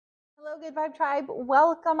Hello, Good Vibe Tribe.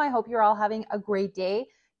 Welcome. I hope you're all having a great day.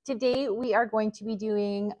 Today, we are going to be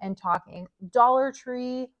doing and talking Dollar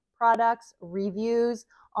Tree products, reviews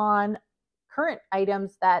on current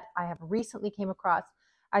items that I have recently came across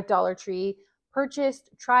at Dollar Tree, purchased,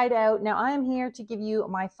 tried out. Now, I am here to give you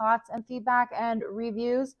my thoughts and feedback and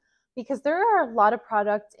reviews because there are a lot of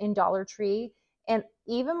products in Dollar Tree, and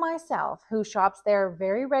even myself, who shops there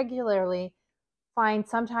very regularly, find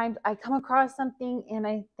sometimes I come across something and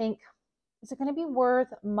I think, is it going to be worth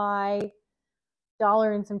my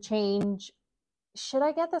dollar and some change? Should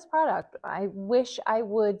I get this product? I wish I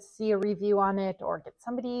would see a review on it or get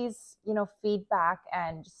somebody's, feedback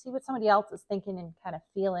and just see what somebody else is thinking and kind of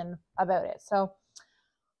feeling about it. So,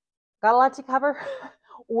 got a lot to cover.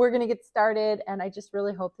 We're going to get started, and I just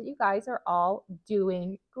really hope that you guys are all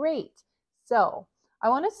doing great. So, I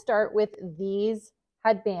want to start with these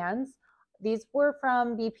headbands. These were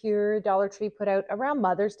from Be Pure. Dollar Tree put out around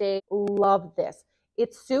Mother's Day. Love this.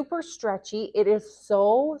 It's super stretchy. It is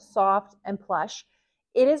so soft and plush.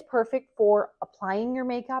 It is perfect for applying your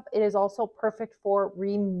makeup. It is also perfect for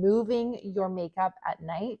removing your makeup at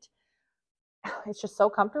night. It's just so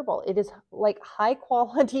comfortable. It is like high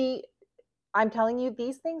quality. I'm telling you,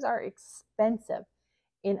 these things are expensive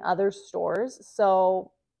in other stores.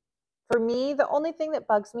 So for me, the only thing that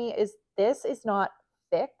bugs me is this is not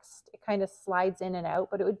fixed. It kind of slides in and out,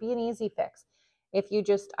 but it would be an easy fix. If you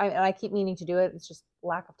just, I keep meaning to do it, it's just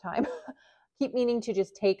lack of time. Keep meaning to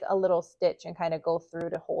just take a little stitch and kind of go through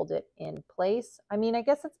to hold it in place. I mean, I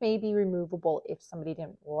guess it's maybe removable if somebody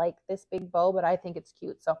didn't like this big bow, but I think it's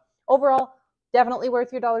cute. So overall, definitely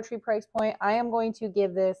worth your Dollar Tree price point. I am going to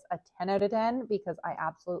give this a 10 out of 10 because I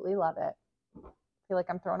absolutely love it. I feel like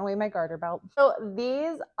I'm throwing away my garter belt. So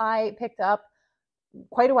these I picked up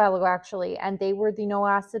quite a while ago, actually, and they were the no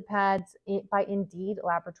acid pads by Indeed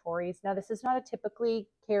Laboratories. Now, this is not a typically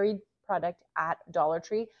carried product at Dollar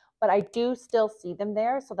Tree, but I do still see them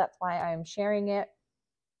there, so that's why I'm sharing it.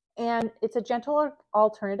 And it's a gentle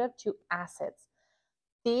alternative to acids.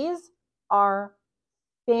 These are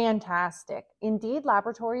fantastic. Indeed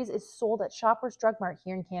Laboratories is sold at Shoppers Drug Mart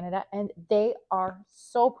here in Canada, and they are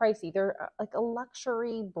so pricey. They're like a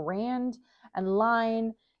luxury brand and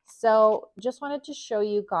line. So just wanted to show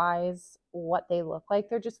you guys what they look like.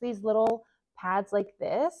 They're just these little pads like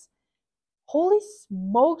this. Holy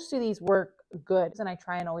smokes, do these work good. And I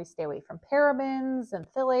try and always stay away from parabens and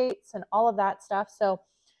phthalates and all of that stuff. So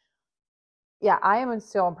yeah, I am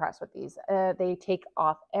so impressed with these. They take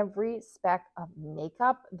off every speck of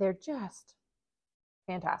makeup. They're just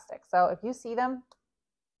fantastic. So if you see them,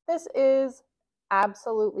 this is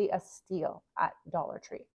absolutely a steal at Dollar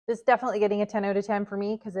Tree. This is definitely getting a 10 out of 10 for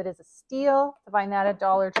me because it is a steal to find that at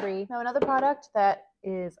Dollar Tree. Now, another product that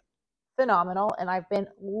is phenomenal and I've been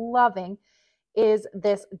loving is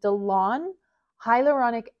this Delon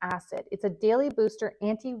Hyaluronic Acid. It's a daily booster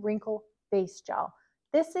anti-wrinkle face gel.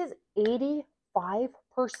 This is 85%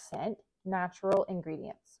 natural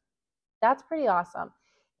ingredients. That's pretty awesome.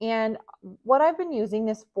 And what I've been using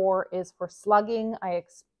this for is for slugging. I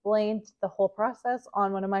explained the whole process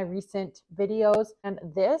on one of my recent videos, and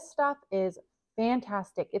this stuff is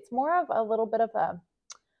fantastic. It's more of a little bit of a,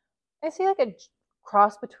 I see like a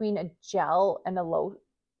cross between a gel and a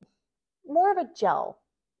more of a gel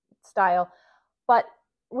style. But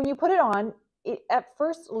when you put it on, it at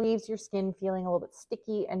first leaves your skin feeling a little bit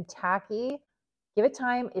sticky and tacky. Give it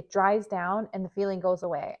time, it dries down, and the feeling goes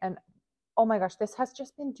away. And oh my gosh, this has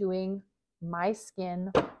just been doing my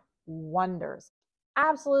skin wonders.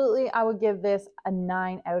 Absolutely, I would give this a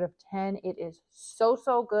 9 out of 10. It is so,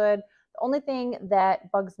 so good. The only thing that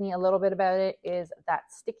bugs me a little bit about it is that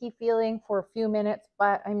sticky feeling for a few minutes.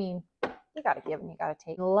 But I mean, you got to give and you got to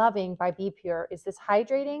take. Loving by Be Pure is this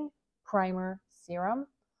hydrating primer serum.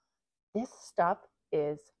 This stuff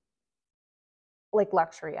is like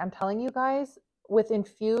luxury. I'm telling you guys, with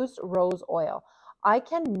infused rose oil. I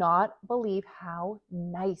cannot believe how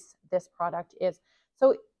nice this product is.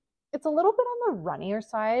 So it's a little bit on the runnier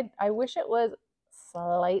side. I wish it was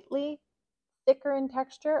slightly thicker in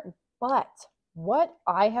texture, but what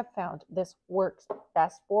I have found this works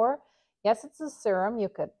best for, yes, it's a serum. You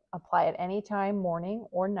could apply it anytime, morning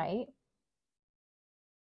or night.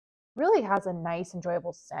 Really has a nice,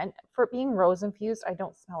 enjoyable scent. For it being rose infused, I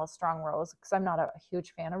don't smell a strong rose because I'm not a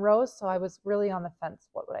huge fan of rose. So I was really on the fence.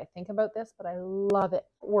 What would I think about this? But I love it.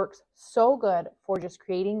 It works so good for just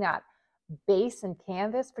creating that base and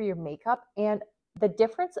canvas for your makeup. And the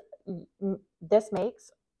difference this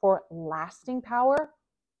makes for lasting power,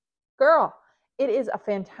 girl, it is a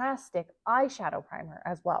fantastic eyeshadow primer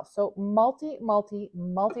as well. So multi-purpose.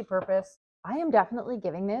 I am definitely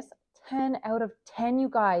giving this 10 out of 10, you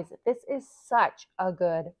guys. This is such a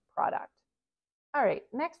good product. All right,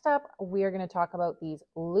 next up, we are going to talk about these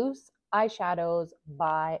loose eyeshadows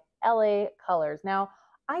by LA Colors. Now,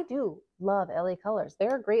 I do love LA Colors.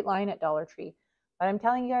 They're a great line at Dollar Tree. But I'm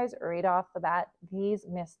telling you guys right off the bat, these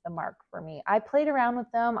missed the mark for me. I played around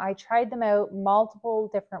with them. I tried them out multiple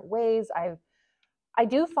different ways. I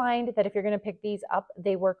do find that if you're going to pick these up,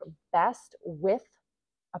 they work best with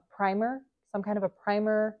a primer, some kind of a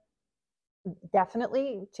primer,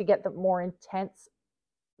 definitely, to get the more intense.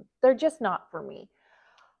 They're just not for me.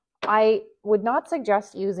 I would not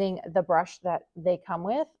suggest using the brush that they come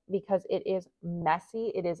with because it is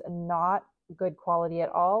messy. It is not good quality at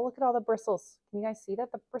all. Look at all the bristles. Can you guys see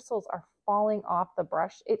that? The bristles are falling off the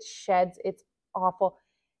brush. It sheds. It's awful.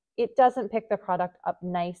 It doesn't pick the product up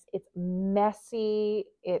nice. It's messy.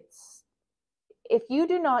 If you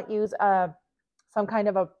do not use some kind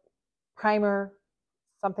of a primer,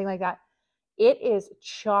 something like that, it is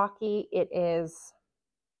chalky. It's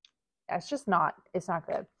not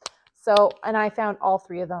good. So, and I found all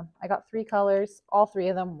three of them. I got 3 colors. All 3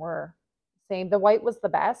 of them were same. The white was the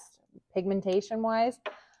best, pigmentation wise.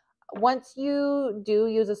 Once you do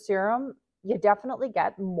use a serum, you definitely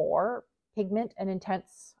get more pigment and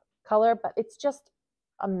intense color, but it's just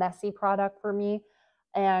a messy product for me.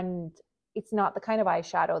 And it's not the kind of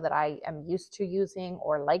eyeshadow that I am used to using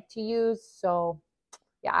or like to use. So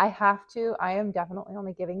yeah, I am definitely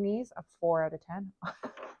only giving these a 4 out of 10.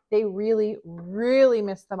 They really, really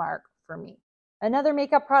missed the mark for me. Another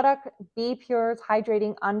makeup product, Be Pure's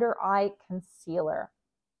Hydrating Under Eye Concealer.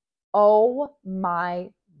 Oh my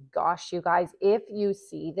gosh, you guys, if you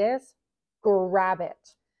see this, grab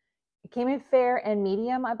it. It came in fair and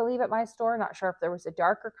medium, I believe, at my store. Not sure if there was a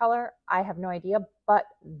darker color. I have no idea, but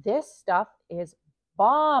this stuff is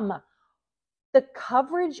bomb. The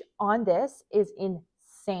coverage on this is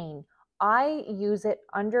insane. I use it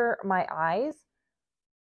under my eyes.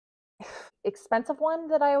 Expensive one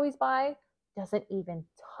that I always buy doesn't even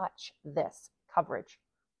touch this coverage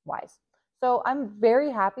wise. So I'm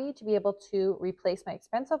very happy to be able to replace my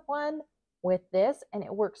expensive one with this, and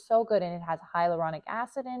it works so good, and it has hyaluronic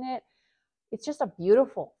acid in it. It's just a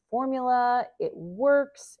beautiful formula. It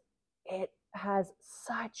works. It has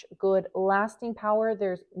such good lasting power.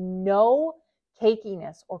 There's no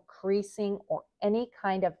cakiness or creasing or any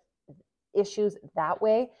kind of issues that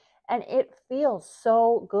way. And it feels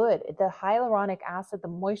so good. The hyaluronic acid, the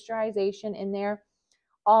moisturization in there.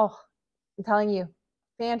 Oh, I'm telling you,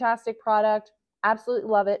 fantastic product. Absolutely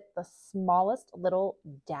love it. The smallest little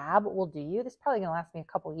dab will do you. This is probably going to last me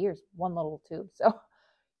a couple years, one little tube. So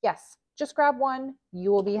yes, just grab one.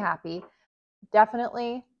 You will be happy.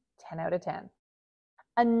 Definitely 10 out of 10.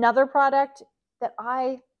 Another product that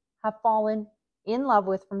I have fallen in love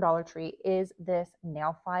with from Dollar Tree is this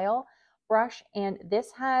nail file brush. And this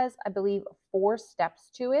has, I believe, 4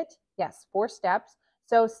 steps to it. Yes, 4 steps.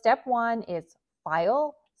 So step 1 is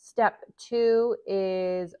file. Step 2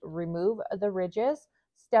 is remove the ridges.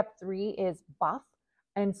 Step 3 is buff.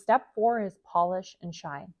 And step 4 is polish and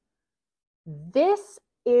shine. This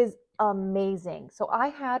is amazing. So I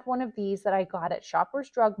had one of these that I got at Shoppers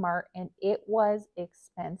Drug Mart, and it was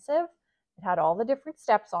expensive. It had all the different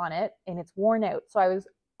steps on it, and it's worn out. So I was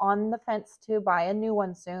on the fence to buy a new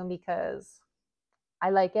one soon because I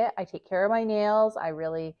like it. I take care of my nails. I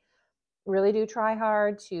really do try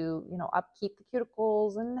hard to, upkeep the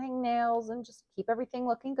cuticles and hangnails and just keep everything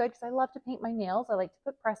looking good because I love to paint my nails. I like to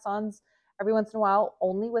put press-ons every once in a while,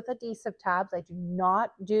 only with adhesive tabs. I do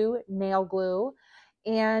not do nail glue.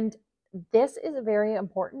 And this is very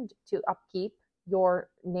important to upkeep your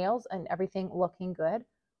nails and everything looking good.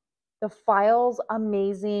 The file's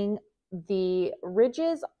amazing. The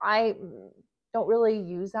ridges, I don't really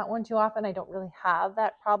use that one too often. I don't really have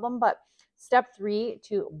that problem, but step 3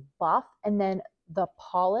 to buff and then the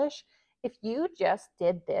polish. If you just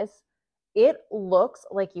did this, it looks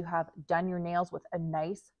like you have done your nails with a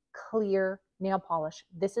nice clear nail polish.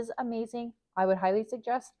 This is amazing. I would highly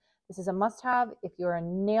suggest. This is a must-have. If you're a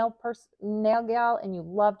nail gal and you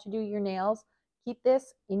love to do your nails, keep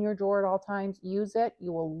this in your drawer at all times. Use it.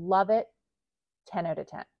 You will love it. 10 out of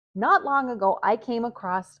 10. Not long ago, I came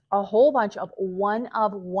across a whole bunch of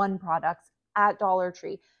one-of-one products at Dollar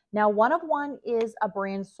Tree. Now, one-of-one is a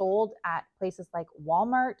brand sold at places like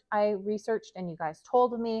Walmart. I researched and you guys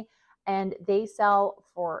told me, and they sell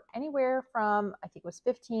for anywhere from, I think it was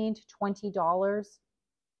 $15 to $20,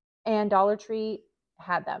 and Dollar Tree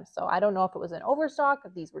had them. So I don't know if it was an overstock,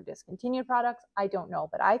 if these were discontinued products. I don't know,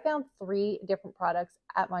 but I found 3 different products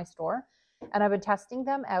at my store, and I've been testing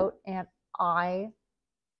them out, and I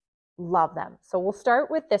Love them. So we'll start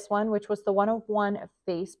with this one, which was the 101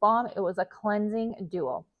 Face Balm. It was a cleansing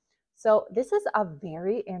duo. So this is a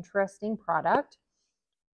very interesting product.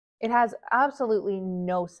 It has absolutely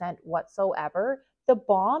no scent whatsoever. The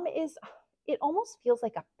balm is, it almost feels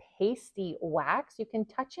like a pasty wax. You can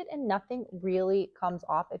touch it and nothing really comes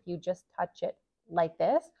off if you just touch it like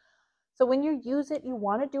this. So when you use it, you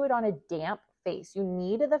want to do it on a damp face. You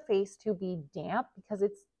need the face to be damp because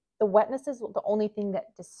the wetness is the only thing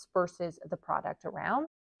that disperses the product around.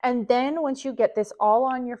 And then once you get this all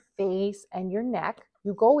on your face and your neck,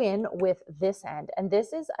 you go in with this end. And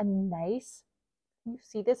this is a nice, you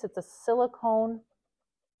see this? It's a silicone,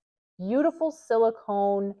 beautiful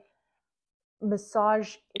silicone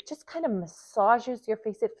massage. It just kind of massages your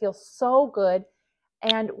face. It feels so good.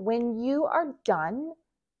 And when you are done,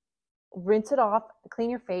 rinse it off, clean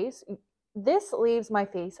your face. This leaves my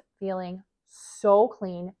face feeling so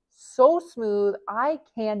clean, so smooth. I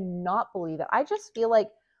cannot believe it. I just feel like,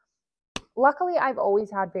 luckily, I've always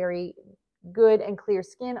had very good and clear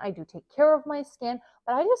skin. I do take care of my skin,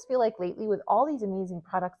 but I just feel like lately with all these amazing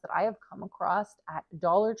products that I have come across at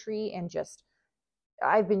Dollar Tree and just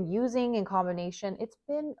I've been using in combination, it's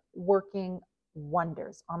been working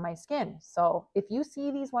wonders on my skin. So if you see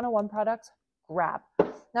these 101 products, grab.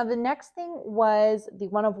 Now the next thing was the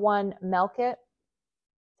 101 Milk It.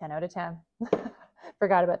 10 out of 10.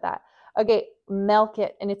 Forgot about that. Okay, Milk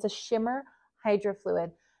It, and it's a shimmer hydro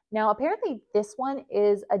fluid. Now apparently this one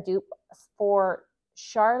is a dupe for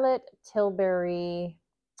Charlotte Tilbury,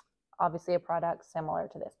 obviously a product similar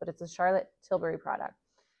to this, but it's a Charlotte Tilbury product.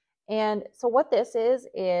 And so what this is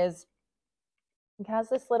it has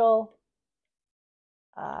this little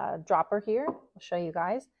dropper here. I'll show you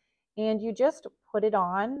guys. And you just put it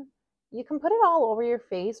on. You can put it all over your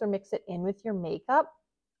face or mix it in with your makeup.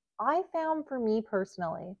 I found for me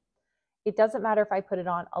personally, it doesn't matter if I put it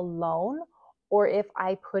on alone or if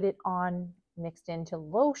I put it on mixed into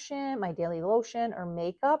lotion, my daily lotion or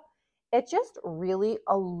makeup. It just really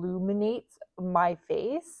illuminates my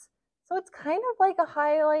face. So it's kind of like a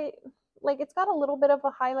highlight, like it's got a little bit of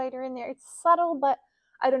a highlighter in there. It's subtle, but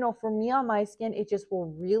I don't know, for me on my skin, it just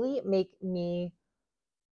will really make me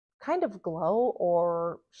kind of glow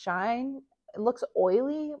or shine. It looks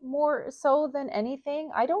oily more so than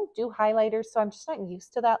anything. I don't do highlighters, so I'm just not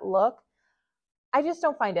used to that look. I just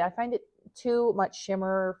don't find it. I find it too much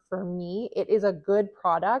shimmer for me. It is a good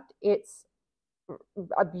product. It's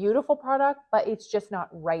a beautiful product, but it's just not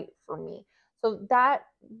right for me. So that,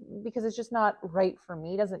 because it's just not right for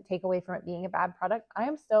me, doesn't take away from it being a bad product. I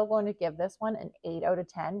am still going to give this one an 8 out of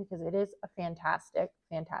 10 because it is a fantastic,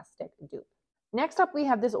 fantastic dupe. Next up, we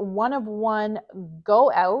have this 101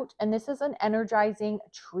 Go Out, and this is an energizing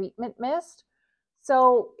treatment mist.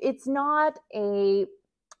 So it's not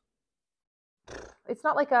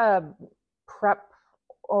like a prep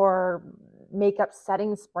or makeup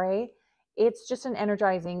setting spray. It's just an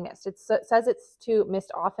energizing mist. It says it's to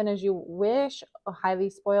mist often as you wish, highly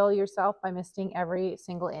spoil yourself by misting every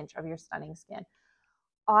single inch of your stunning skin.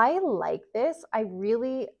 I like this. I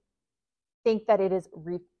really think that it is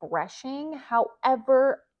refreshing.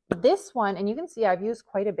 However, this one, and you can see I've used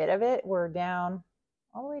quite a bit of it. We're down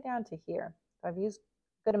all the way down to here. I've used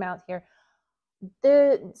a good amount here.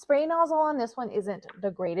 The spray nozzle on this one isn't the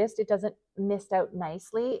greatest. It doesn't mist out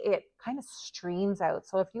nicely. It kind of streams out.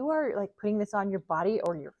 So if you are like putting this on your body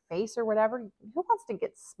or your face or whatever, who wants to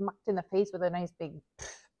get smucked in the face with a nice big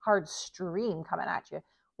hard stream coming at you?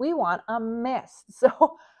 We want a mist.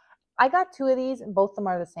 So I got 2 of these and both of them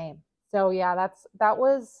are the same. So yeah, that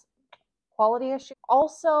was quality issue.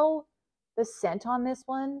 Also, the scent on this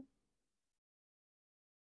one,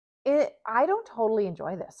 I don't totally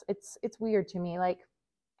enjoy this. It's weird to me. Like,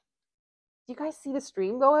 do you guys see the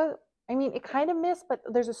stream go out? I mean, it kind of missed, but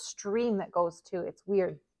there's a stream that goes too. It's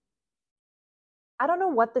weird. I don't know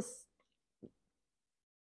what the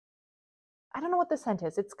scent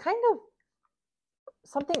is. It's kind of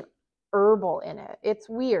something herbal in it. It's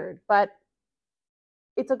weird, but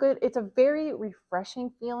it's a very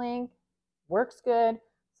refreshing feeling. Works good.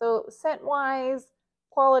 So scent wise,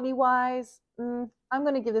 quality wise, I'm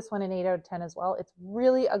going to give this one an 8 out of 10 as well. It's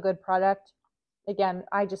really a good product. Again,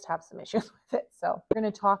 I just have some issues with it. So we're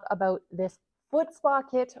going to talk about this foot spa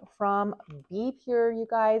kit from Be Pure, you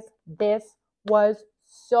guys. This was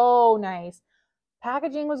so nice.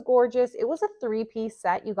 Packaging was gorgeous. It was a 3-piece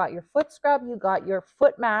set. You got your foot scrub, you got your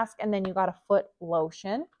foot mask, and then you got a foot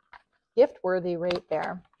lotion. Gift worthy right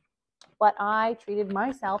there. But I treated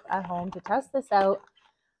myself at home to test this out,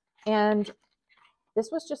 and this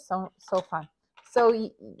was just so fun.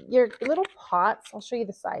 So your little pots, I'll show you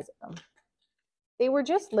the size of them. They were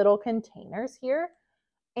just little containers here,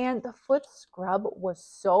 And the foot scrub was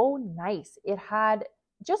so nice. It had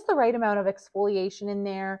just the right amount of exfoliation in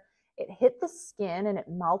there. It hit the skin and it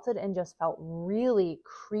melted and just felt really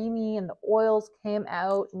creamy, and the oils came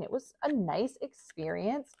out, and it was a nice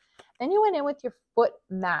experience. Then you went in with your foot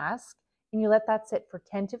mask and you let that sit for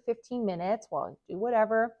 10 to 15 minutes while you do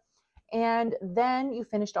whatever. And then you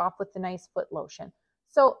finished off with the nice foot lotion.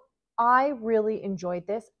 So I really enjoyed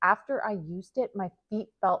this. After I used it, my feet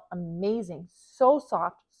felt amazing, so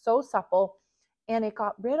soft, so supple, and it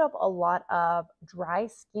got rid of a lot of dry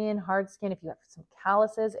skin, hard skin. If you have some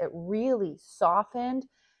calluses, it really softened.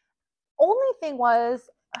 Only thing was,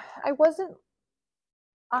 I wasn't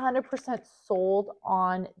 100% sold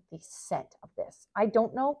on the scent of this. I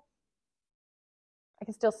don't know. I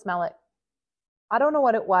can still smell it. I don't know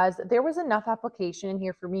what it was. There was enough application in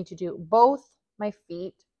here for me to do both my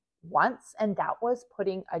feet once, and that was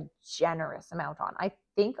putting a generous amount on. I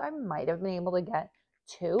think I might have been able to get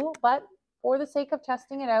 2, but for the sake of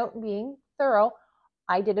testing it out and being thorough,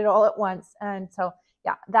 I did it all at once. And so,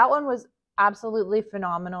 yeah, that one was absolutely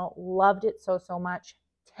phenomenal. Loved it so, so much.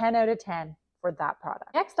 10 out of 10 for that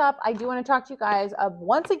product. Next up, I do want to talk to you guys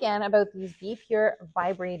once again about these Be Pure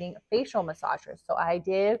vibrating facial massagers. So I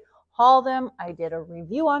did haul them. I did a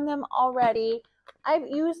review on them already. I've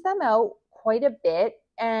used them out quite a bit,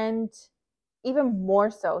 and even more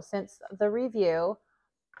so since the review.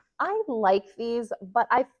 I like these, but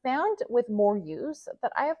I found with more use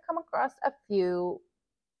that I have come across a few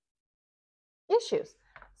issues.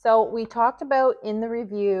 So we talked about in the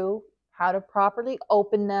review how to properly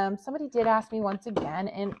open them. Somebody did ask me once again,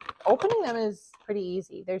 and opening them is pretty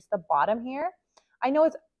easy. There's the bottom here. I know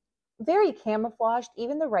it's very camouflaged,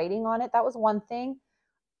 even the writing on it. That was one thing.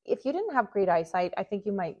 If you didn't have great eyesight, I think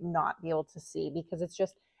you might not be able to see, because it's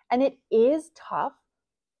just, and it is tough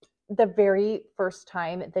the very first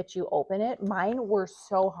time that you open it. Mine were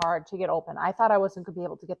so hard to get open. I thought I wasn't going to be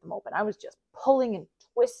able to get them open. I was just pulling and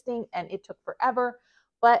twisting, and it took forever,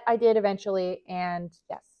 but I did eventually. And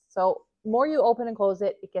yes, so more you open and close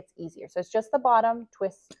it, it gets easier. So it's just the bottom,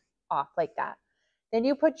 twist off like that. Then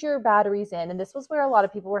you put your batteries in, and this was where a lot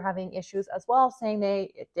of people were having issues as well, saying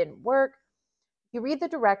it didn't work. You read the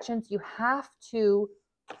directions, you have to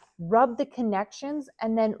rub the connections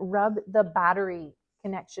and then rub the battery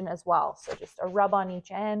connection as well. So just a rub on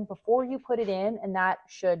each end before you put it in, and that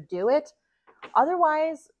should do it.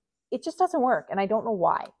 Otherwise, it just doesn't work, and I don't know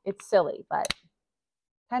why. It's silly, but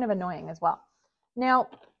kind of annoying as well. Now,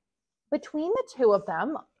 between the two of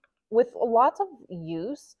them, with lots of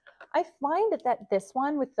use, I find that this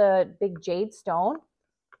one with the big jade stone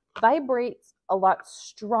vibrates a lot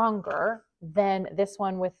stronger than this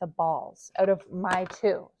one with the balls out of my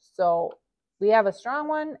two. So we have a strong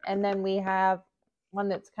one, and then we have one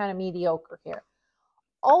that's kind of mediocre here.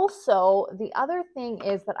 Also, the other thing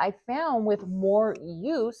is that I found with more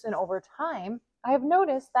use and over time, I have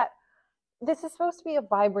noticed that this is supposed to be a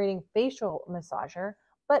vibrating facial massager,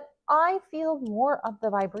 but I feel more of the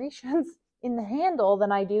vibrations in the handle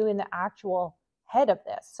than I do in the actual head of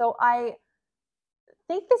this. So I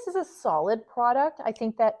think this is a solid product. I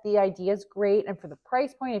think that the idea is great, and for the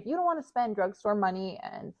price point, if you don't want to spend drugstore money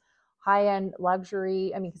and high-end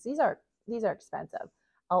luxury, I mean, because these are expensive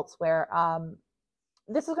elsewhere,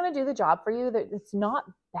 this is going to do the job for you. It's not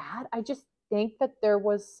bad. I just think that there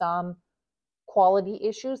was some quality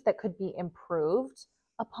issues that could be improved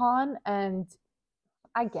upon, and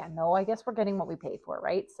again, though, I guess we're getting what we paid for,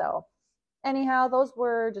 right? So anyhow, those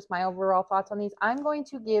were just my overall thoughts on these. I'm going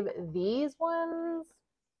to give these ones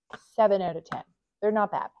 7 out of 10. They're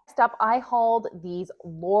not bad. Next up, I hauled these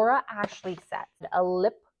Laura Ashley sets, a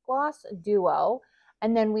lip gloss duo,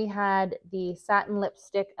 and then we had the satin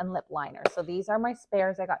lipstick and lip liner. So these are my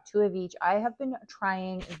spares. I got 2 of each. I have been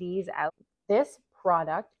trying these out. This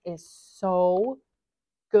product is so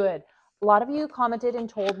good. A lot of you commented and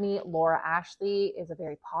told me Laura Ashley is a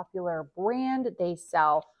very popular brand. They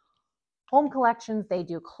sell home collections, they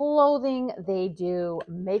do clothing, they do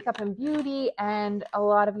makeup and beauty, and a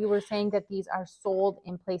lot of you were saying that these are sold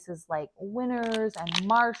in places like Winners and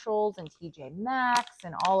Marshalls and TJ Maxx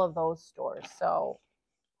and all of those stores. So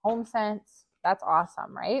HomeSense, that's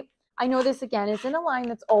awesome, right? I know this again is in a line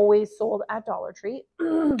that's always sold at Dollar Tree,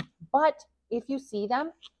 but if you see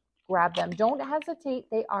them, grab them. Don't hesitate.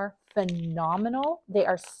 They are phenomenal. They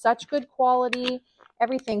are such good quality.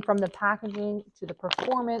 Everything from the packaging to the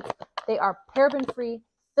performance. They are paraben-free,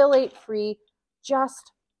 phthalate-free,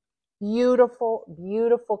 just beautiful,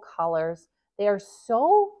 beautiful colors. They are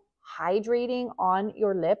so hydrating on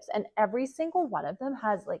your lips, and every single one of them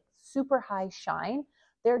has like super high shine.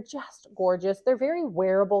 They're just gorgeous. They're very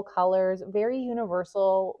wearable colors, very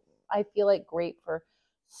universal. I feel like great for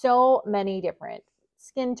So many different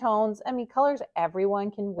skin tones. I mean, colors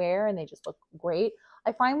everyone can wear and they just look great.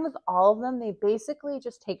 I find with all of them, they basically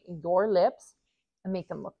just take your lips and make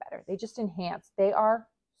them look better. They just enhance. They are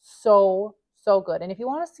so, so good. And if you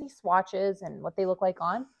want to see swatches and what they look like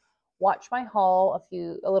on, watch my haul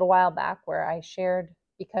a little while back where I shared,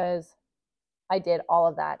 because I did all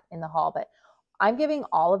of that in the haul. But I'm giving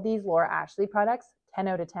all of these Laura Ashley products 10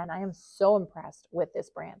 out of 10. I am so impressed with this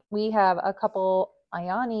brand. We have a couple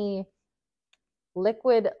Ioni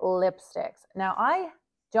liquid lipsticks. Now, I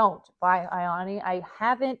don't buy Ioni. I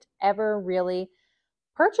haven't ever really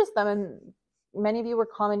purchased them. And many of you were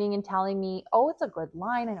commenting and telling me, oh, it's a good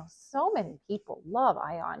line. I know so many people love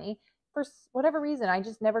Ioni. For whatever reason, I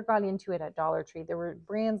just never got into it at Dollar Tree. There were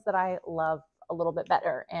brands that I love a little bit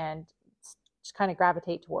better and just kind of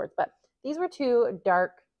gravitate towards. But these were two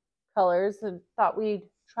dark colors and thought we'd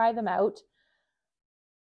try them out.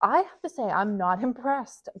 I have to say I'm not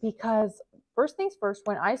impressed, because first things first,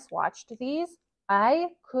 when I swatched these, I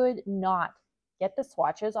could not get the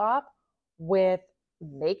swatches off with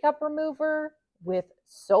makeup remover, with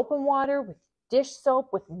soap and water, with dish soap,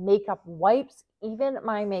 with makeup wipes, even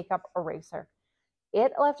my makeup eraser.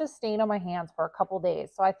 It left a stain on my hands for a couple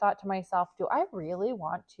days. So I thought to myself, do I really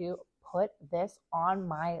want to put this on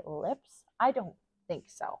my lips? I don't think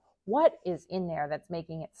so. What is in there that's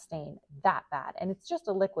making it stain that bad? And it's just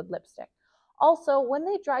a liquid lipstick. Also, when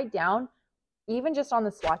they dried down, even just on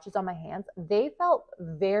the swatches on my hands, they felt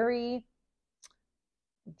very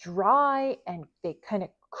dry and they kind of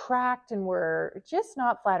cracked and were just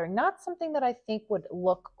not flattering. Not something that I think would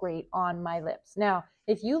look great on my lips. Now,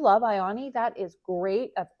 if you love Ioni, that is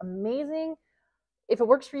great. That's amazing. If it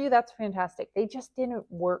works for you, that's fantastic. They just didn't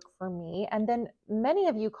work for me. And then many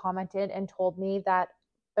of you commented and told me that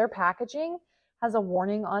their packaging has a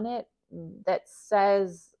warning on it that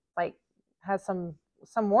says, like, has some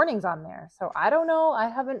warnings on there. So I don't know. I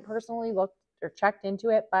haven't personally looked or checked into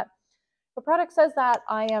it, but the product says that,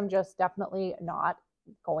 I am just definitely not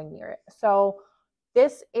going near it. So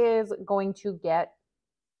this is going to get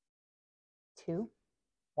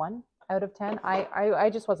 1 out of 10. I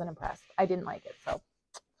just wasn't impressed. I didn't like it. So,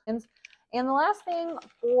 and the last thing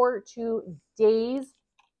for today's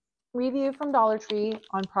review from Dollar Tree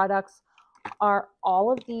on products are all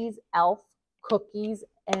of these e.l.f. cookies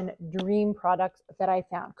and dream products that I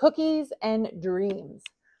found. Cookies and dreams.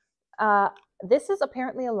 This is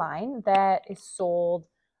apparently a line that is sold,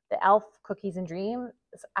 the e.l.f. cookies and dreams,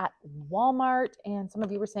 at Walmart. And some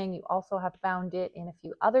of you were saying you also have found it in a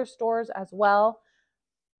few other stores as well.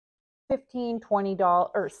 $15, $20,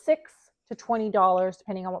 or $6 to $20,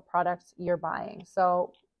 depending on what products you're buying.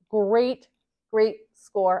 So great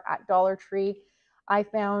score at Dollar Tree. I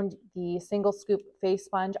found the single scoop face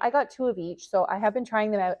sponge. I got 2 of each, so I have been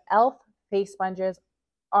trying them out. e.l.f. face sponges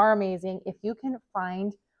are amazing. If you can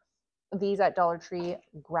find these at Dollar Tree,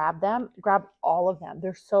 grab them. Grab all of them.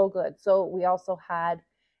 They're so good. So we also had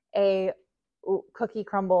a cookie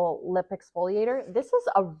crumble lip exfoliator. This is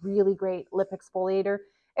a really great lip exfoliator.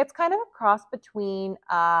 It's kind of a cross between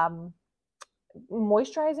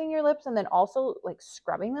moisturizing your lips and then also like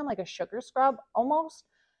scrubbing them, like a sugar scrub almost.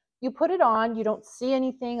 You put it on, you don't see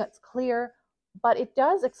anything, it's clear, but it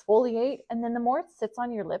does exfoliate. And then the more it sits on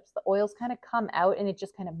your lips, the oils kind of come out and it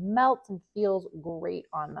just kind of melts and feels great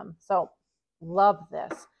on them. So love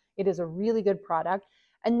this. It is a really good product.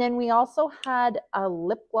 And then we also had a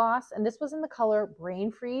lip gloss, and this was in the color Brain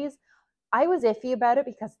Freeze. I was iffy about it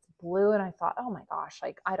because it's blue and I thought, oh my gosh,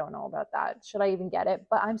 like, I don't know about that. Should I even get it?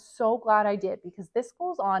 But I'm so glad I did, because this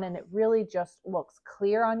goes on and it really just looks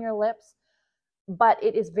clear on your lips, but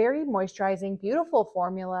it is very moisturizing, beautiful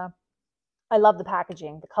formula. I love the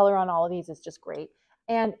packaging. The color on all of these is just great.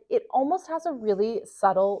 And it almost has a really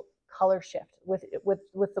subtle color shift with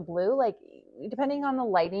the blue. Like, depending on the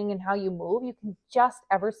lighting and how you move, you can just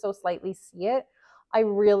ever so slightly see it. I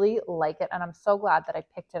really like it, and I'm so glad that I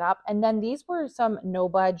picked it up. And then these were some no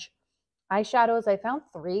budge eyeshadows. I found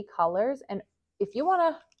 3 colors, and if you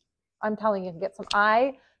want to, I'm telling you, get some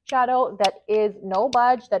eyeshadow that is no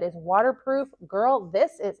budge, that is waterproof, girl,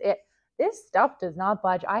 this is it. This stuff does not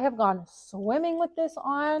budge. I have gone swimming with this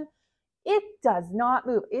on. It does not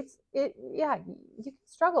move. Yeah, you can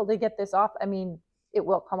struggle to get this off. I mean, it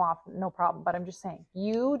will come off, no problem. But I'm just saying,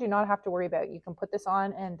 you do not have to worry about it. You can put this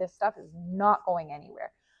on and this stuff is not going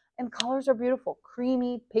anywhere. And colors are beautiful,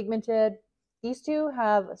 creamy, pigmented. These 2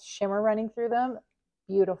 have shimmer running through them.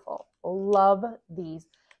 Beautiful. Love these.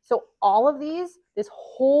 So all of these, this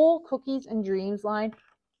whole Cookies and Dreams line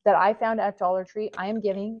that I found at Dollar Tree, I am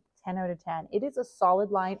giving 10 out of 10. It is a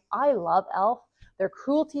solid line. I love e.l.f. They're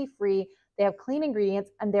cruelty-free. They have clean ingredients,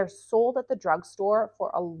 and they're sold at the drugstore for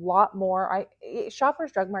a lot more.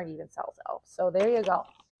 Shoppers Drug Mart even sells e.l.f. So there you go.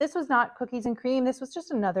 This was not cookies and cream. This was just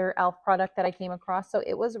another e.l.f. product that I came across. So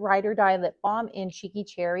it was Ride or Die Lip Balm in Cheeky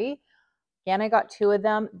Cherry. Again, I got 2 of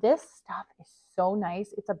them. This stuff is so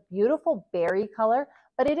nice. It's a beautiful berry color,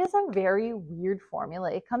 but it is a very weird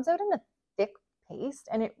formula. It comes out in a thick paste,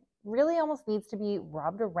 and it really almost needs to be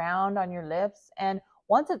rubbed around on your lips. And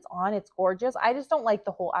once it's on, it's gorgeous. I just don't like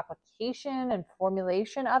the whole application and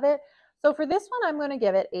formulation of it. So for this one, I'm going to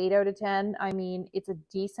give it 8 out of 10. I mean, it's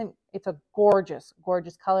a gorgeous,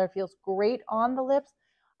 gorgeous color. It feels great on the lips.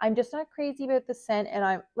 I'm just not crazy about the scent, and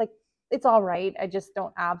I'm like, it's all right. I just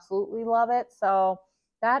don't absolutely love it. So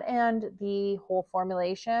that and the whole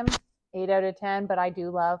formulation, 8 out of 10, but I do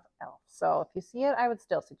love e.l.f. So if you see it, I would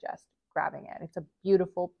still suggest grabbing it. It's a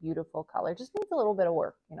beautiful, beautiful color. Just needs a little bit of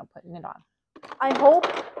work, putting it on. I hope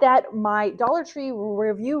that my Dollar Tree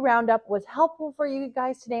review roundup was helpful for you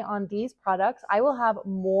guys today on these products. I will have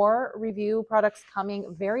more review products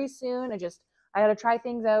coming very soon. I got to try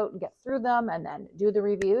things out and get through them and then do the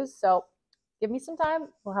reviews. So give me some time.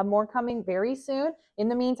 We'll have more coming very soon. In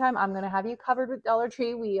the meantime, I'm going to have you covered with Dollar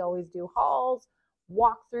Tree. We always do hauls,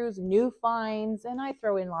 walkthroughs, new finds, and I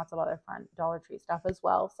throw in lots of other fun Dollar Tree stuff as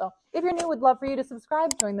well. So if you're new, would love for you to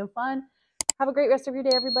subscribe, join the fun. Have a great rest of your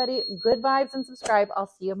day, everybody. Good vibes and subscribe. I'll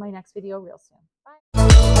see you in my next video real soon.